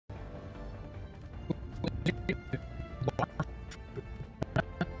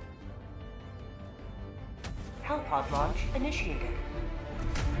Hellpod launch initiated.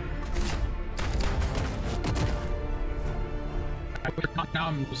 Now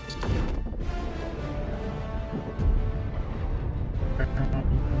I'm just...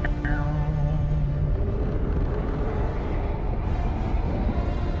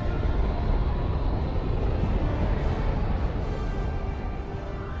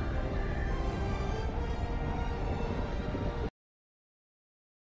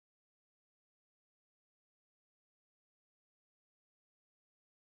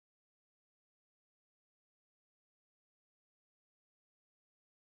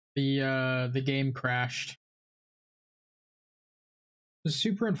 The game crashed. It's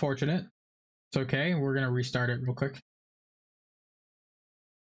super unfortunate. It's okay. We're gonna restart it real quick.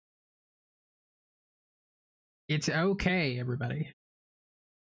 It's okay, everybody.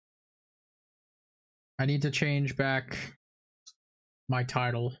 I need to change back my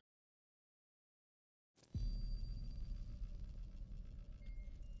title.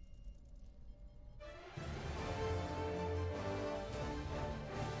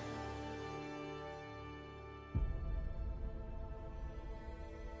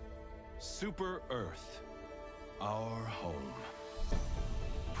 Super Earth, our home.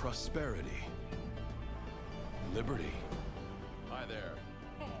 Prosperity. Liberty. Hi there.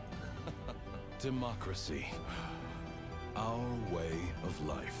 Democracy. Our way of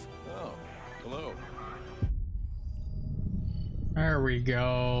life. Oh, hello. There we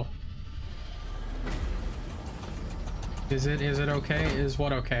go. Is it okay? Is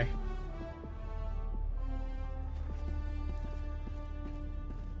what okay?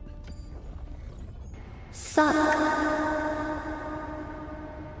 Suck.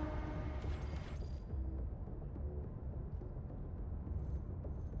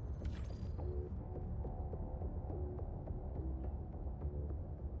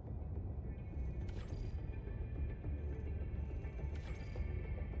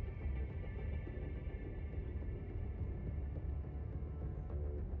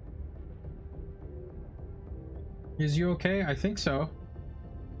 Is you okay? I think so.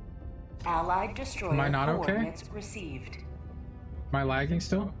 Allied destroyer Am I not okay? coordinates received. Am I lagging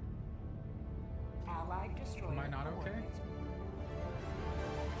still? Allied destroyer Am I not okay? coordinates-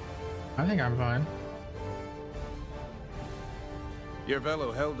 I think I'm fine. Your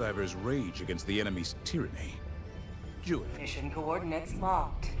fellow Helldivers rage against the enemy's tyranny. Do it. Mission coordinates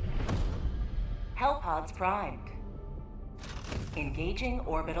locked. Hellpods primed. Engaging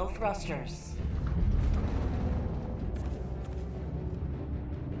orbital thrusters.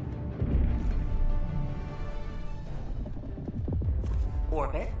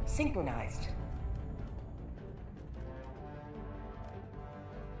 Orbit synchronized.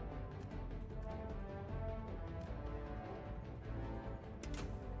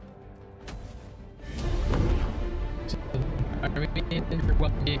 I mean, you're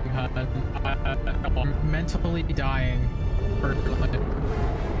well-being, hun. I'm mentally dying.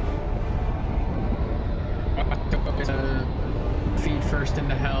 Feed first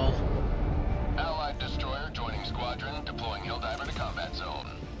into hell. Allied destroyer joining squadron, deploying Helldiver to combat zone.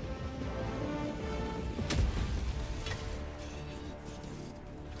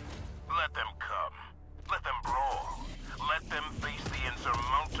 Let them come. Let them brawl. Let them face the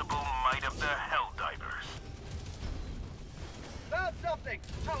insurmountable might of the Helldivers. Found something!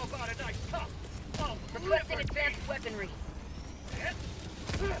 How about a nice top? Oh, Requesting advanced weaponry.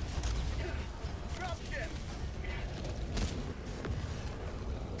 Dropship!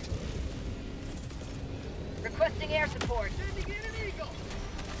 Requesting air support. Sending in an eagle!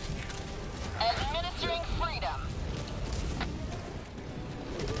 Administering freedom.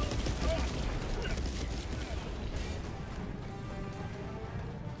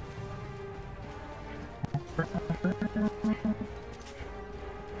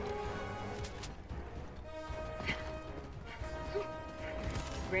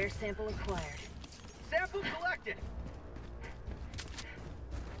 Rare sample acquired. Sample collected!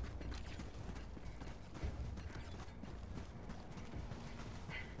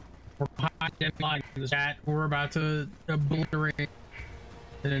 We're behind in line in the chat. We're about to obliterate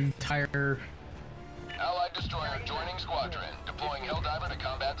an entire... Allied destroyer joining squadron, deploying Helldiver to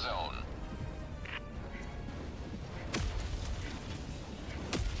combat zone.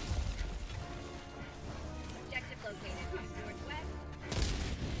 Objective located. Northwest.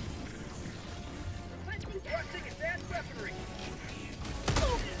 Requesting advanced weaponry!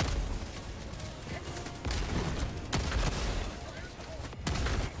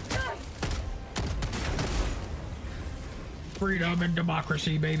 Freedom and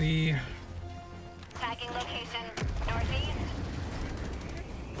democracy, baby. Tagging location. Northeast.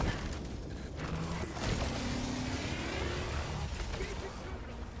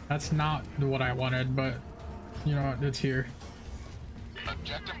 That's not what I wanted, but you know what? It's here.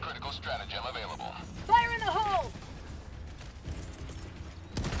 Objective critical stratagem available. Fire in the hole!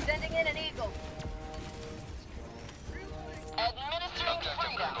 Sending in an eagle. Administering Objective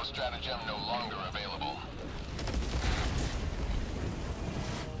freedom. critical stratagem no longer available.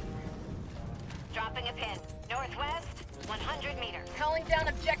 Dropping a pin. Northwest, 100 meters. Calling down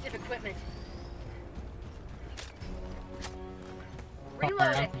objective equipment. Alright,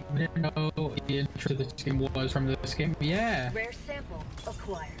 Reloading. I didn't know the intro to this game was from this game. Yeah, Rare sample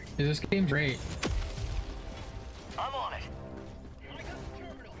acquired. this game's great. I'm on it.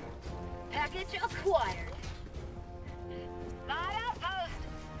 Package acquired. Light outpost.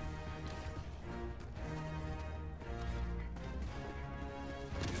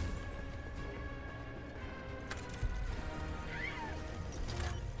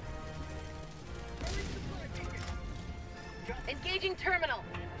 Engaging terminal.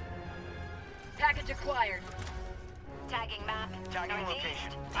 Package acquired. Tagging map. Tagging Northeast.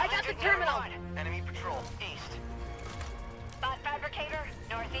 location. I got the terminal. Enemy patrol. East. Spot fabricator.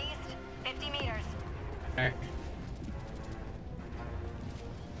 Northeast. 50 meters. Okay.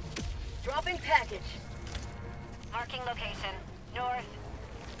 Dropping package. Marking location. North.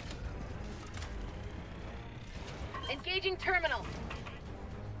 Engaging terminal.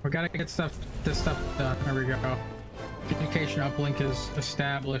 We gotta get this stuff done. There we go. Communication uplink is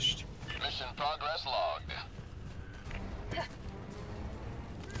established. Mission progress logged.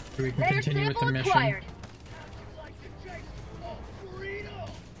 So we can Rare continue with sample the mission. acquired.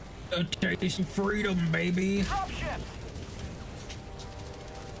 A taste of freedom, baby. Dropship.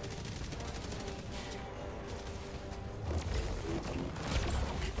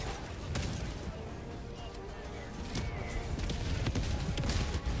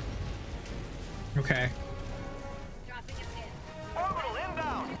 Okay. Dropping a pin. Orbital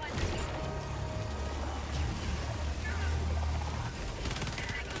inbound.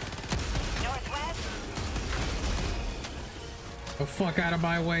 Northwest. The fuck out of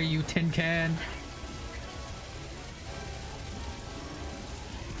my way, you tin can.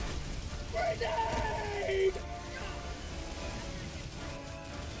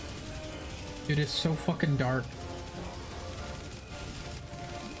 Dude, it's so fucking dark.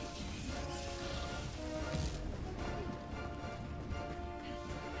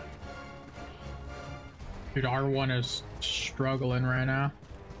 Dude, R1 is struggling right now.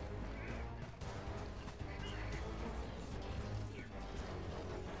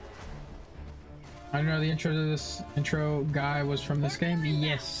 I don't know, the intro guy was from this game?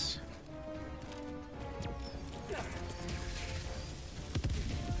 Yes.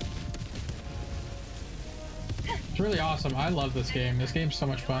 It's really awesome. I love this game. This game's so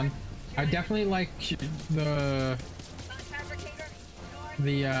much fun. I definitely like the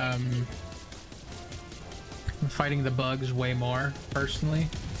fighting the bugs way more, personally.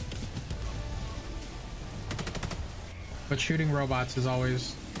 But shooting robots is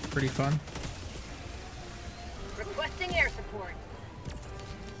always pretty fun. Requesting air support.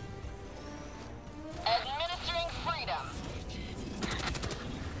 Administering freedom.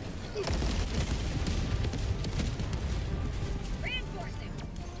 Reinforcing.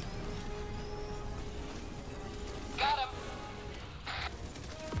 Got him.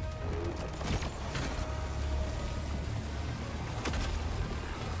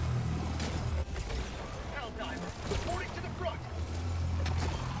 Helldiver. Reporting to the front.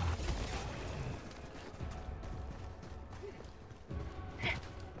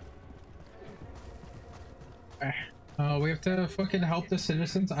 We have to fucking help the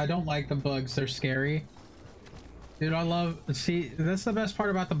citizens. I don't like the bugs. They're scary. Dude, I love... See, that's the best part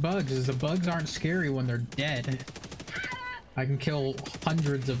about the bugs, is the bugs aren't scary when they're dead. I can kill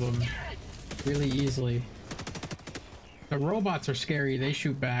hundreds of them really easily. The robots are scary. They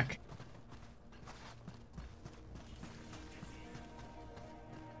shoot back.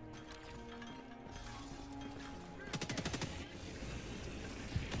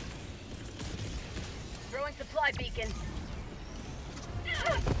 Throwing supply beacon. Get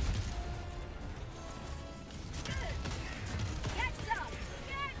some!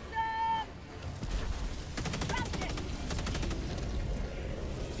 Get some! Dropship!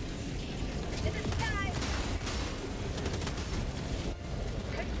 In the sky!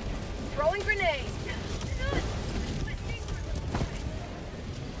 Throwing grenade!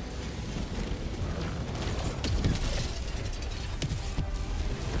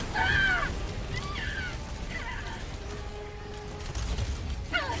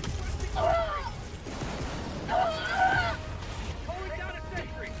 Calling down a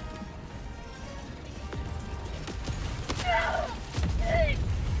sentry.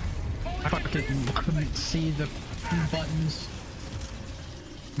 see the buttons.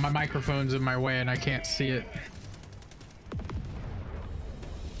 My microphone's in my way and I can't see it.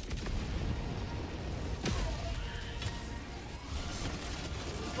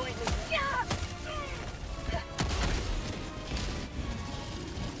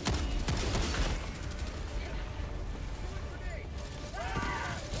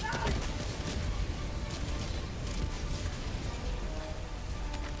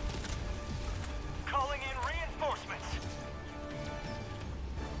 Calling in reinforcements.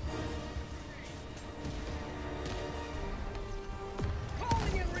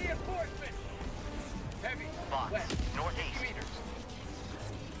 Calling in reinforcements. Heavy. Box. West. Northeast. Meters.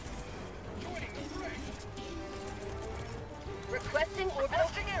 Joining the fray. Requesting orbital.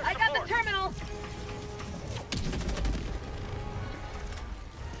 Requesting air I got support. the terminal.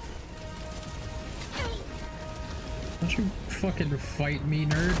 Don't you fucking fight me,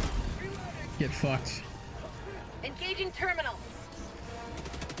 nerd. Get fucked. Engaging terminal.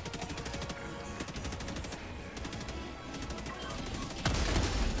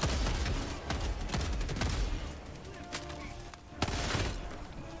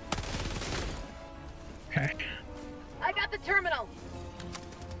 Okay. I got the terminal.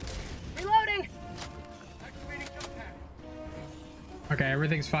 Reloading. Activating jump pad. Okay,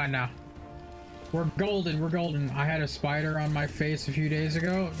 everything's fine now. We're golden, we're golden. I had a spider on my face a few days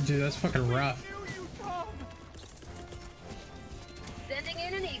ago. Dude, that's fucking rough. Where are you from? Sending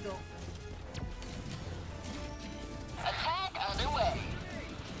in an eagle. Attack underway.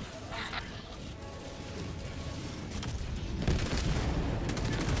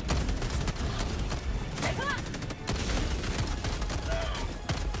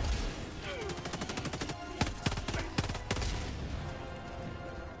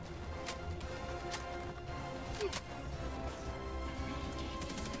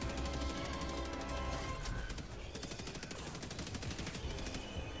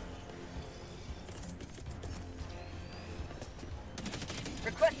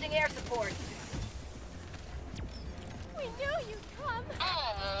 Requesting air support. We knew you'd come.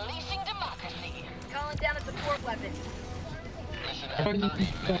 Unleashing democracy. Calling down a support weapon. Mission at Fucking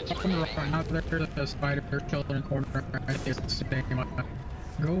 30 minutes remaining. out there, the spider killed in the corner. I think it's staying up.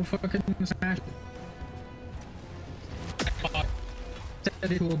 Go fucking smash it.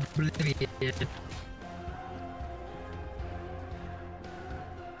 Set it to oblivion.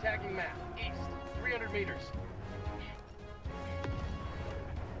 Tagging map. East. 300 meters.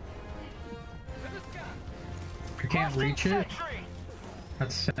 To the sky. I can't reach it. Sentry.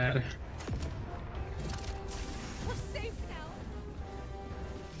 That's sad. We're safe now.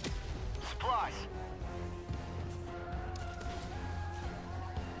 Supplies.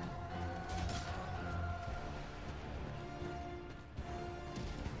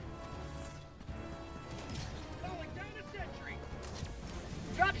 Calling down a sentry.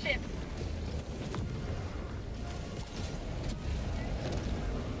 Dropships.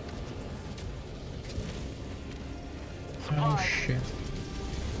 Oh shit.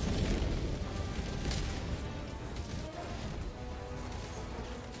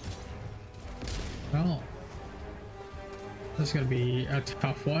 Well, this is gonna be a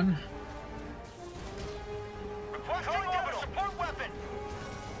tough one. Requesting orbital support weapon.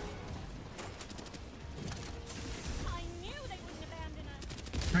 I knew they wouldn't abandon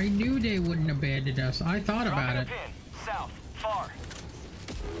us. I knew they wouldn't abandon us. I thought about Dropping a it. pin. South. Far.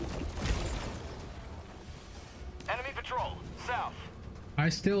 Enemy patrol. South. I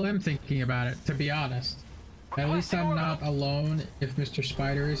still am thinking about it, to be honest. At least I'm not alone if Mr.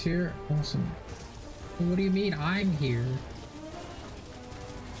 Spider is here. Awesome. What do you mean I'm here?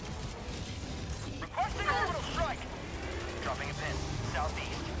 Requesting orbital strike. Dropping a pin.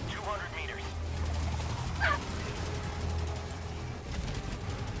 Southeast. 200 meters.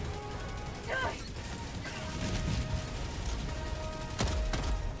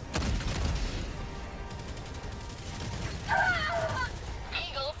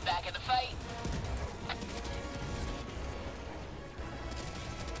 Eagle back in the fight.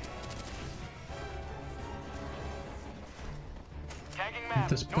 Tagging Hit map.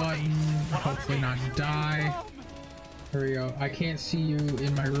 this button. Northeast. 100 Hopefully not meters. die. Here we go. I can't see you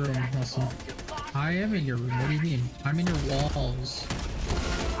in my room, Russell. I am in your room. What do you mean? I'm in your walls.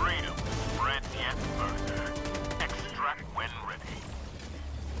 Freedom spreads yet further. Extract when ready.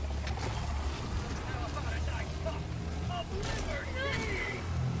 How about a nice puff of liberty?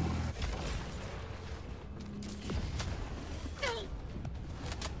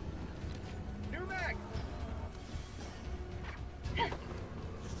 New mag.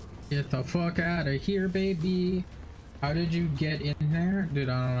 Get the fuck out of here, baby. How did you get in there? Dude,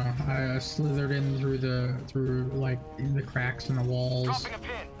 I don't know. I slithered in through like the cracks in the walls. Dropping a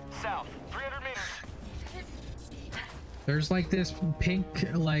pin. South. 300 meters. There's like this pink,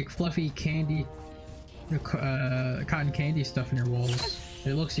 like fluffy candy, cotton candy stuff in your walls.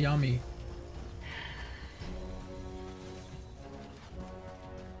 It looks yummy.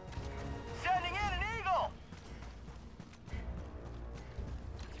 Sending in an eagle.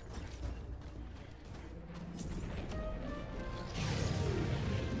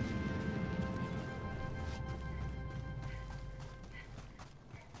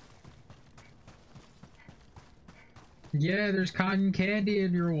 Yeah, there's cotton candy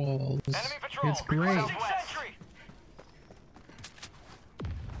in your walls. Enemy patrol. It's great. Sentry.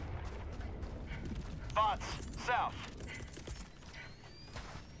 Bots. South.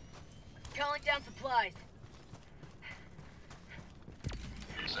 Calling down supplies.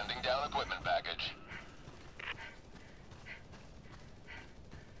 Sending down equipment package.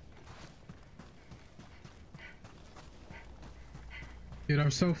 Dude, I'm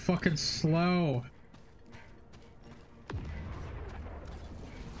so fucking slow.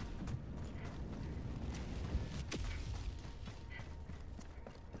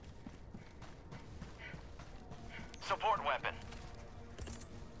 Support weapon.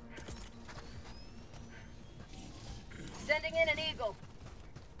 Sending in an eagle.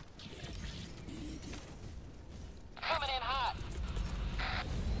 Coming in hot.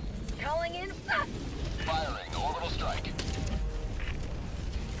 Calling in. Firing orbital strike.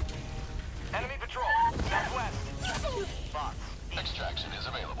 Enemy patrol. Southwest. Bots. Extraction is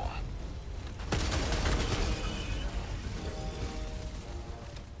available.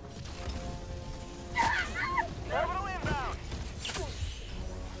 Orbital inbound.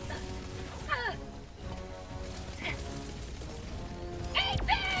 Take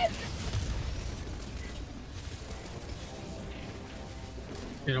this!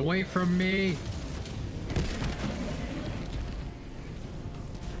 Get away from me.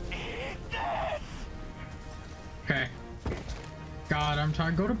 Eat this. Okay. God, I'm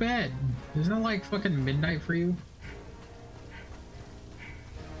trying to go to bed. Isn't it like fucking midnight for you?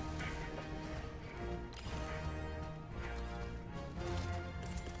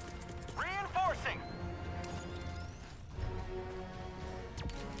 Reinforcing.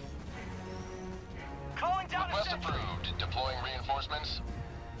 Calling down a Request sentry. approved. Deploying reinforcements.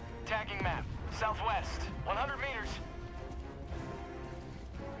 Tagging map. Southwest. 100 meters.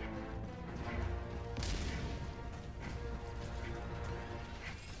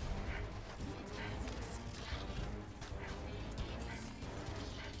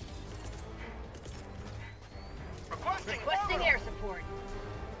 Requesting air support.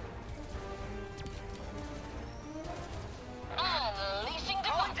 Unleashing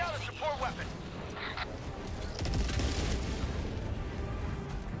Calling down a democracy. support weapon.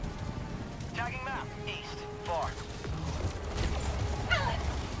 Tagging map. East. Far.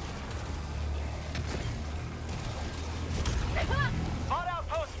 Bot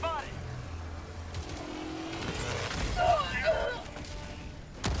outpost spotted.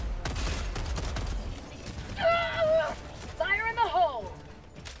 Fire in the hole.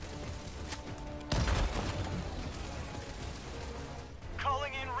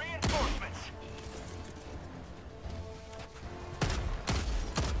 Calling in reinforcements.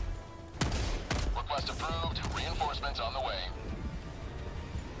 Request approved. Reinforcements on the way.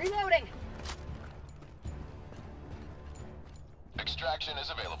 Reloading. Extraction is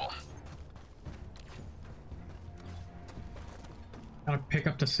available. Gotta pick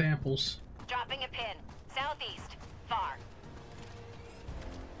up the samples. Dropping a pin. Southeast. Far.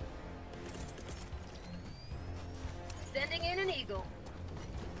 Sending in an eagle.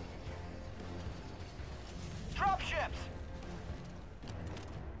 Dropships.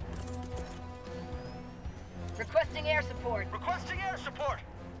 Requesting air support. Requesting air support.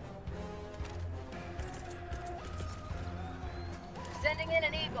 Sending in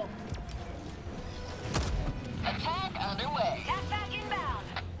an eagle. Attack underway. Tap back inbound.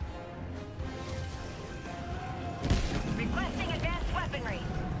 Requesting advanced weaponry.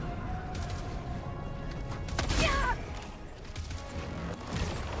 Yeah!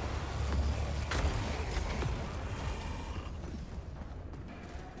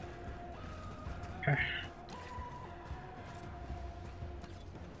 Okay.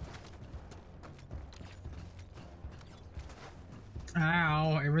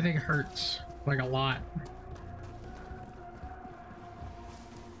 Ow, everything hurts. Like a lot.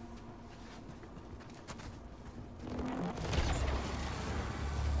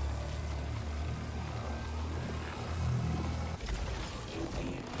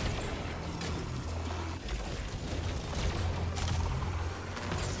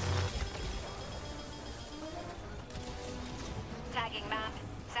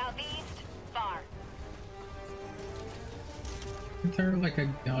 Isn't there like a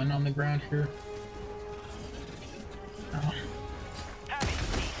gun on the ground here? Oh. Heavy,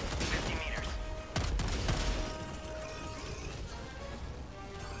 east, 50 meters.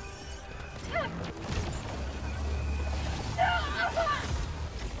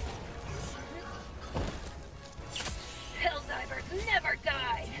 Helldivers never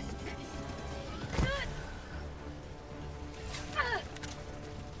die!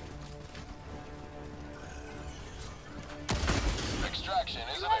 Extraction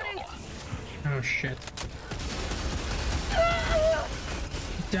is available. Oh shit.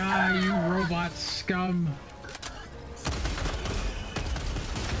 Die, you robot scum.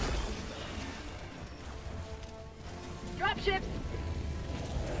 Dropships!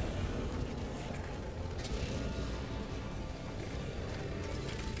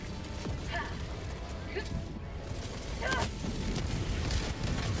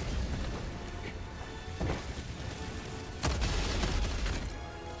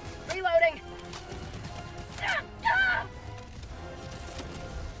 Reloading!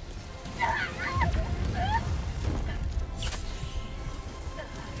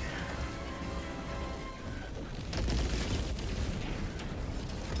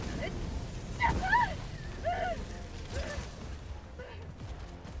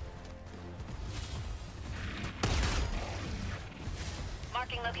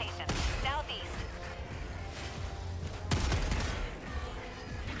 Marking location. Southeast.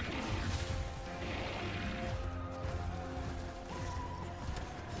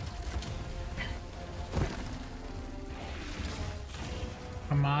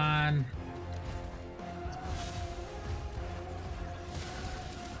 Come on.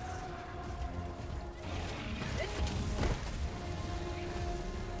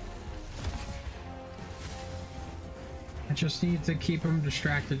 I just need to keep him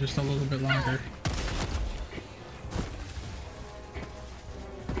distracted just a little bit longer.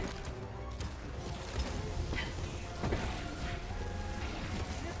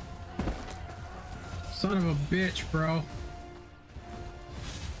 Son of a bitch, bro.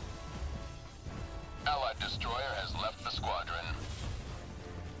 Allied destroyer has left the squadron.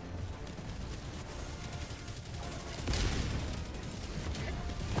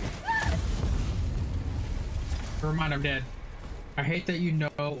 Never mind, I'm dead. I hate that you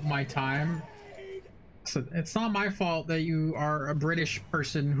know my time. So it's not my fault that you are a British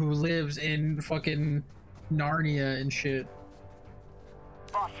person who lives in fucking Narnia and shit.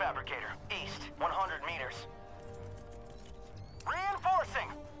 Bot fabricator, east, 100 meters. Reinforcing!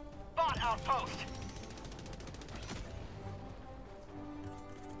 Bot outpost!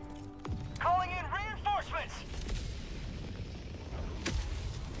 Calling in reinforcements!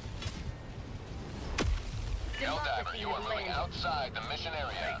 Helldiver, you are moving outside the mission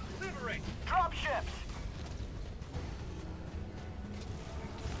area. Liberate! Drop ships!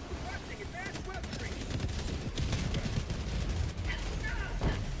 Requesting advanced weaponry!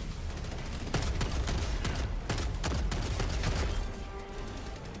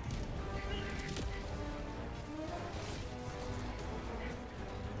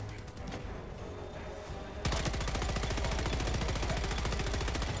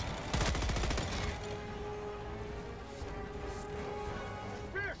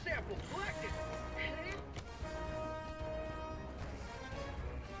 Rare sample collected!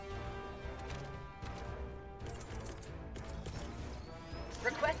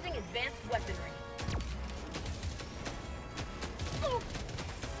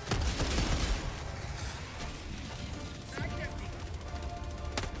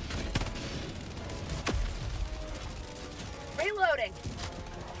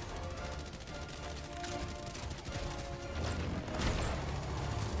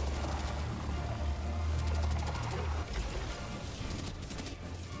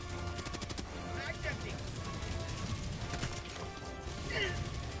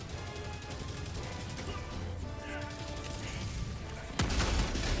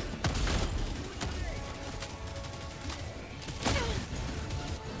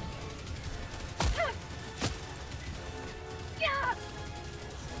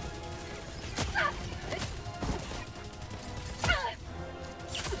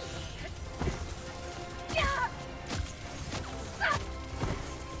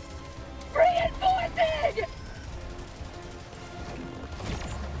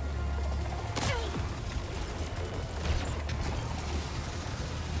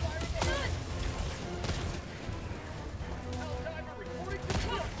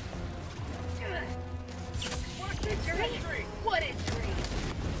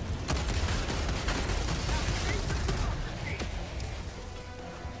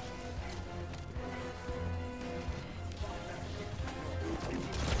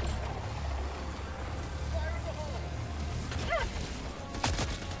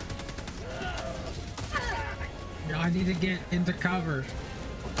 need to get into cover.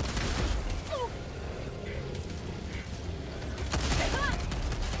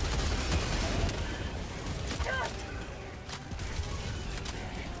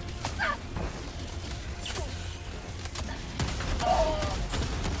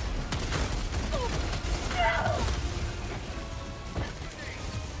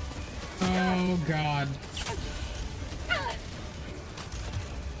 Oh God.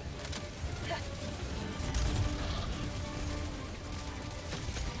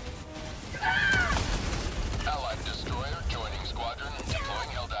 Allied destroyer joining squadron. Deploying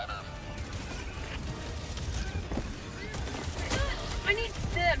Helldiver. I need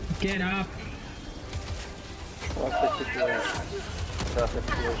them. Get up. What's the situation? That's the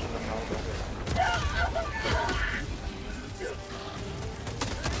situation now.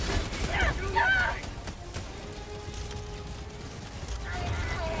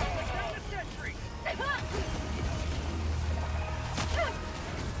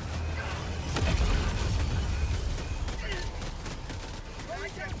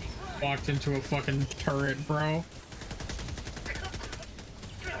 Walked into a fucking turret, bro.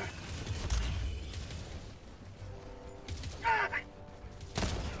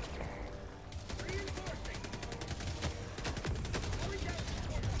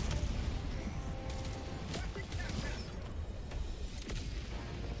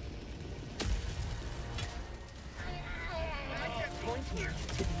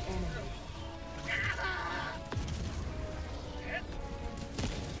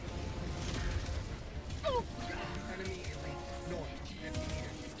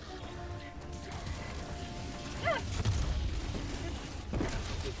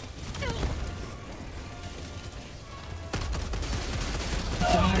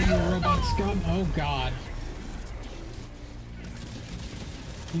 Scum. Oh God.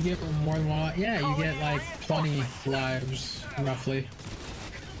 You get more than one. Yeah, you get like 20 lives, roughly.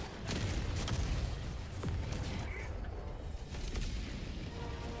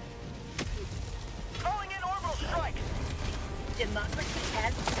 Calling in orbital strike. Democracy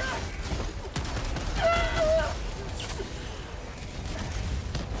has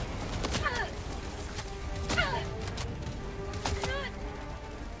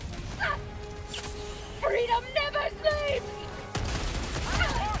freedom never sleeps!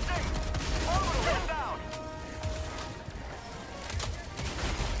 Reinforcing. Orbital inbound.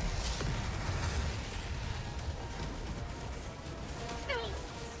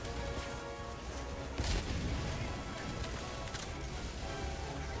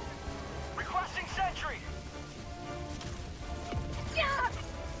 Requesting sentry.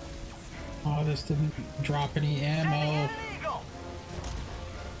 Oh, this didn't drop any ammo. Eagle.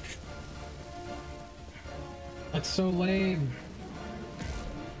 That's so lame.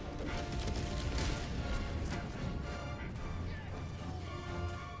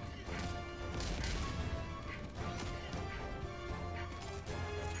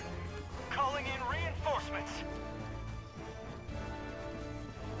 Calling in reinforcements.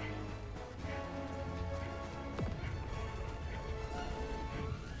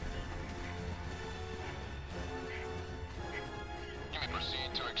 You may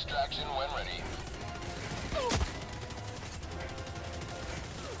proceed to extraction when ready.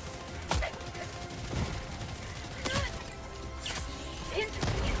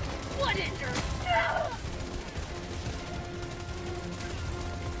 What injury?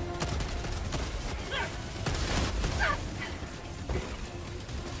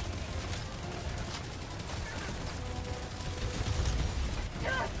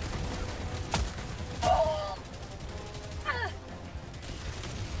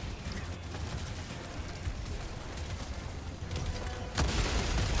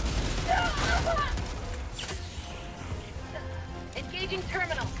 Engaging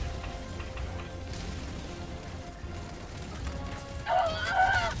terminal.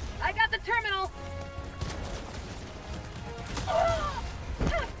 I got the terminal.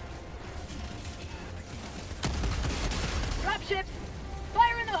 Dropships,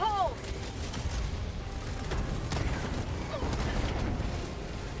 fire in the hole.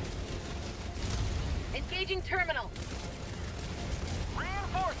 Engaging terminal.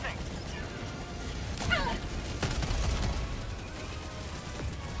 Reinforcing.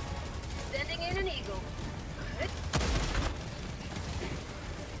 Sending in an eagle.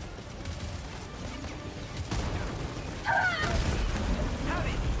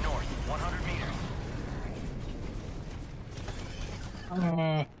 Heavy. North, 100 meters.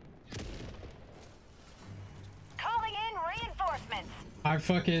 Calling in reinforcements. I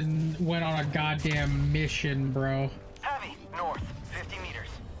fucking went on a goddamn mission, bro. Heavy. North, 50 meters.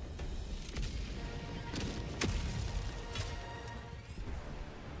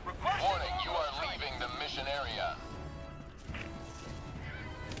 area.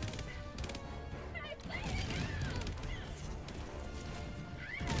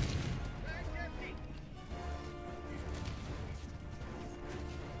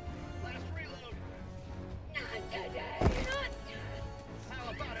 Last reload. Not today. How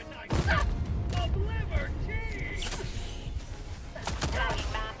about a nice of liberty? Target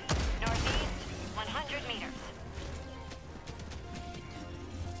map. Northeast, 100 meters.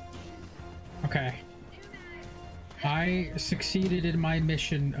 Okay. I succeeded in my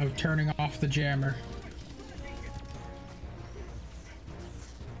mission of turning off the jammer.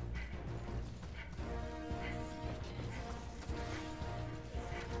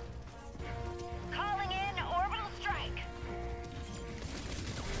 Calling in orbital strike.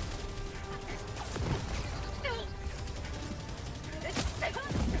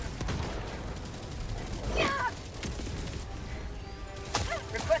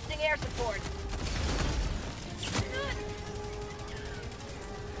 Requesting air support.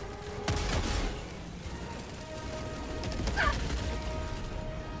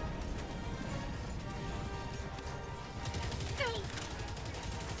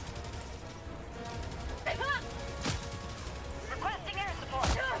 Requesting air support.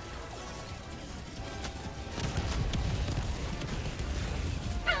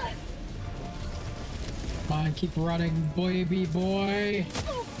 Come on, keep running, baby boy.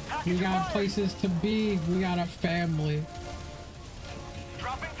 We got places to be. We got a family.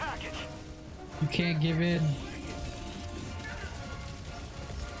 Dropping package. You can't give in.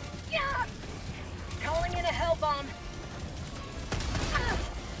 Calling in a hell bomb.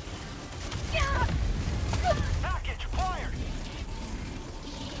 Package acquired.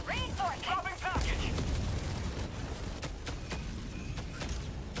 Reinforcing. Dropping package.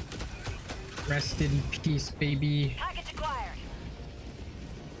 Rest in peace, baby. Package acquired.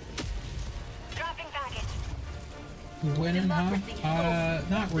 Dropping package. You winning, huh?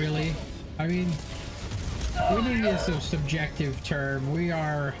 Not really. I mean, winning is a subjective term. We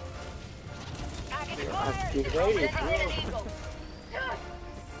are... Package I've acquired. delayed it. Sending in an eagle.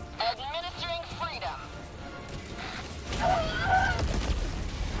 Administering freedom.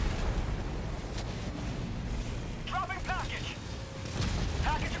 Dropping package.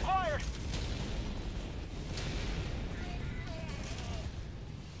 Package acquired.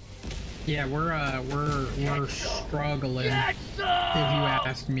 Yeah, we're struggling, if you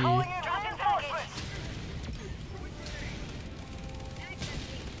ask me. Calling in reinforcements.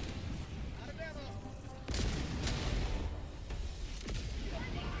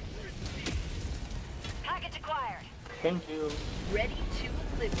 Package acquired. Thank you. Ready to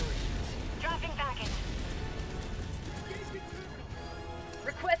liberate. Dropping package.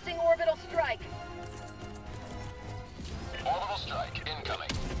 Requesting orbital strike. Orbital strike incoming.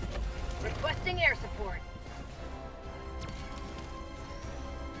 Requesting air support.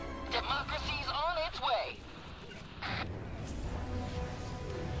 Democracy's on its way.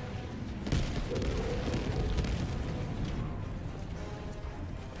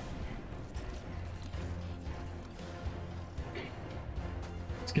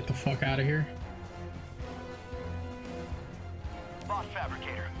 Let's get the fuck out of here. Boss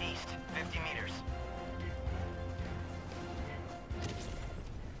fabricator, east, 50 meters.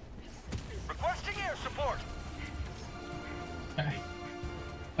 Requesting air support. Okay.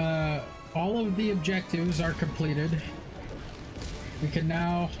 All of the objectives are completed. We can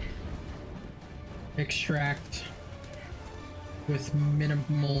now extract with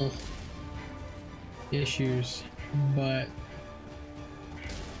minimal issues, but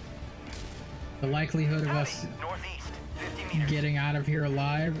the likelihood of us Northeast, 50 meters. getting out of here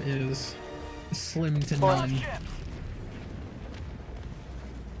alive is slim to none. Ships.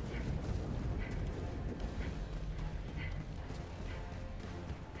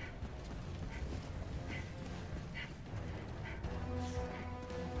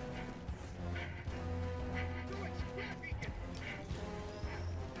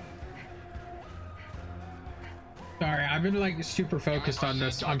 Sorry, I've been like super focused on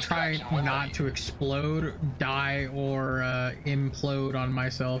this. I'm trying not to explode, die, or implode on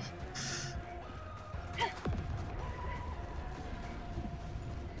myself.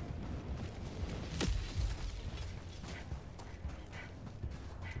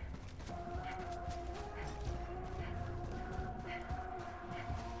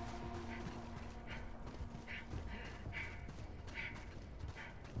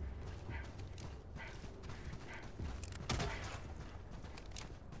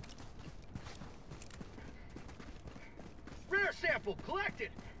 Rare sample collected.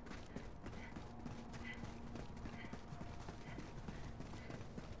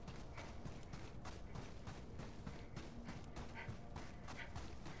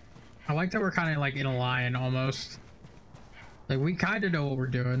 like that we're kind of like in a line almost. Like we kind of know what we're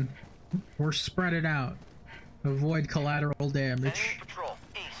doing. We're spread it out. Avoid collateral damage. Enemy patrol,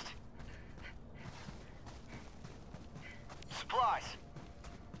 east. Supplies.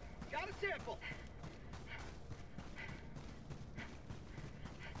 Got a sample.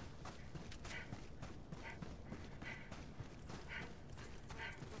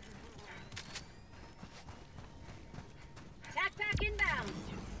 Backpack inbound.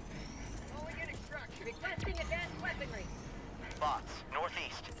 Calling in extraction. Requesting advanced weaponry. Bots,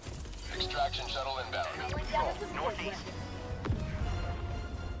 northeast. Extraction shuttle inbound. Calling down a support Northeast. weapon.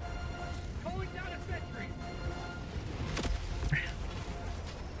 Calling down a sentry.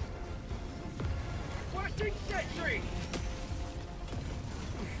 Requesting sentry.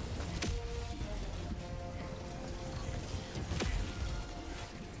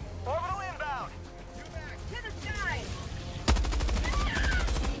 Orbital inbound. To the sky.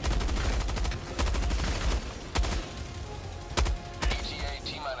 ETA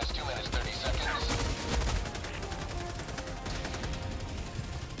T-minus 2 minutes 30 seconds.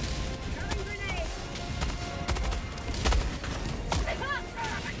 Throwing grenade.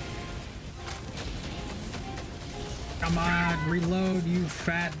 Come on, reload, you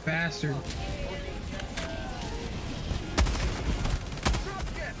fat bastard.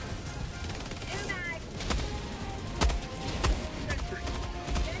 Dropship. New mag.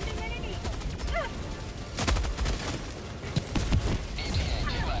 Sending in an eagle. ETA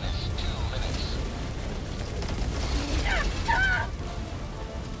T-minus 2 minutes.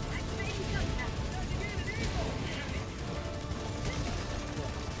 Activating contact. Sending in an eagle.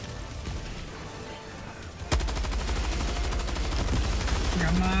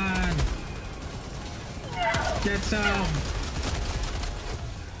 Come on. Get some.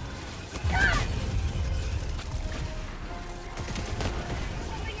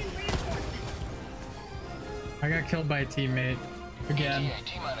 Calling in reinforcements. I got killed by a teammate. Again. ETA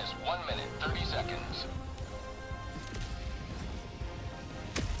T-minus 1 minute 30 seconds.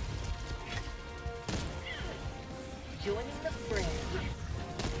 Joining the fray.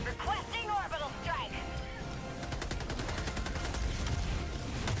 Requesting orbital strike.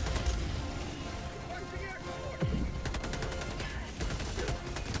 Requesting air support.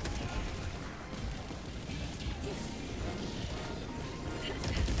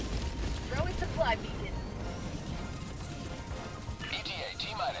 Throwing supply beacon. ETA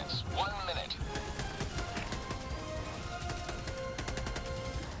T-minus 1 minute.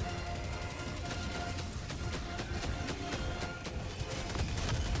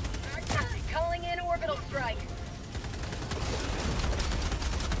 Calling in orbital strike.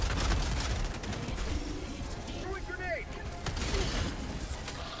 Throwing grenade.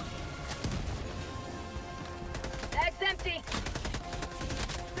 Bag's empty.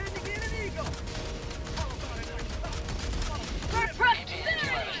 Sending in an eagle. How about a nice For ETA proximity.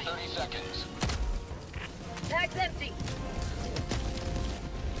 T-minus 30 seconds. Bag's empty.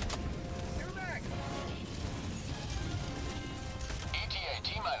 New mag. ETA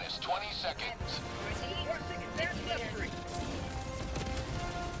T-minus 20 seconds. Requesting advanced weaponry.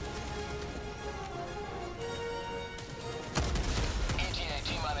 ETA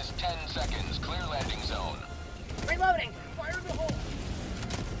T-minus 10 seconds. Clear landing zone. Reloading. Fire in the hole.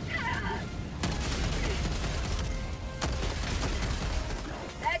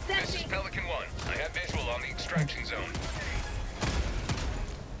 Bag's This is empty. Pelican 1. I have visual on the extraction zone.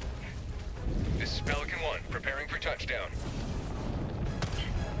 This is Pelican 1, preparing for touchdown.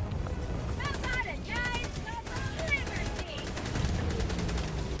 How about it, guys? Liberty.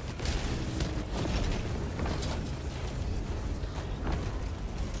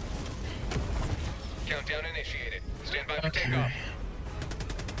 Countdown initiated. Stand by for Okay. takeoff.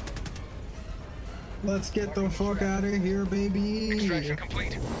 Let's get the fuck out of here, baby. Extraction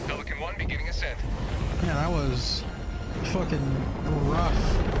complete. Pelican 1 beginning ascent. Yeah, that was fucking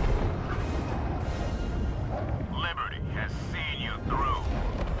rough. Liberty has seen you through.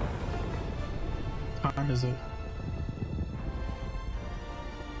 What time is it?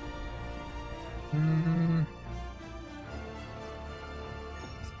 I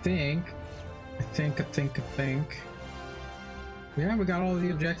think. Yeah, we got all the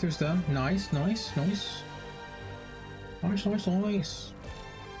objectives done. Nice. Nice.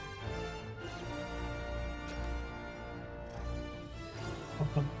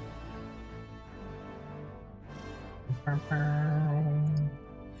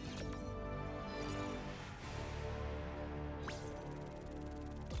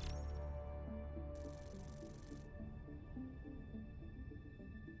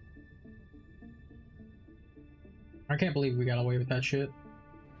 I can't believe we got away with that shit.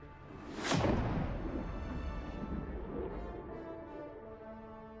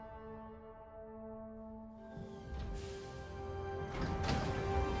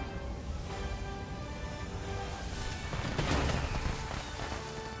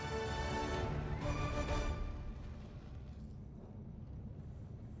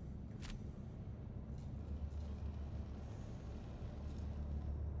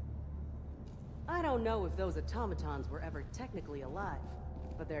 I don't know if those automatons were ever technically alive,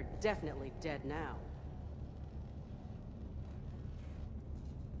 but they're definitely dead now.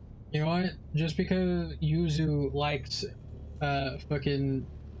 You know what? Just because Yuzu likes fucking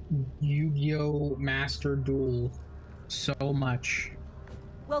Yu-Gi-Oh! Master Duel so much.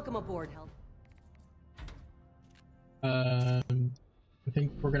 Welcome aboard, Hell. I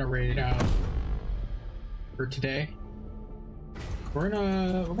think we're gonna raid it out for today. We're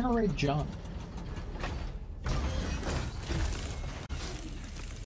gonna raid Jump.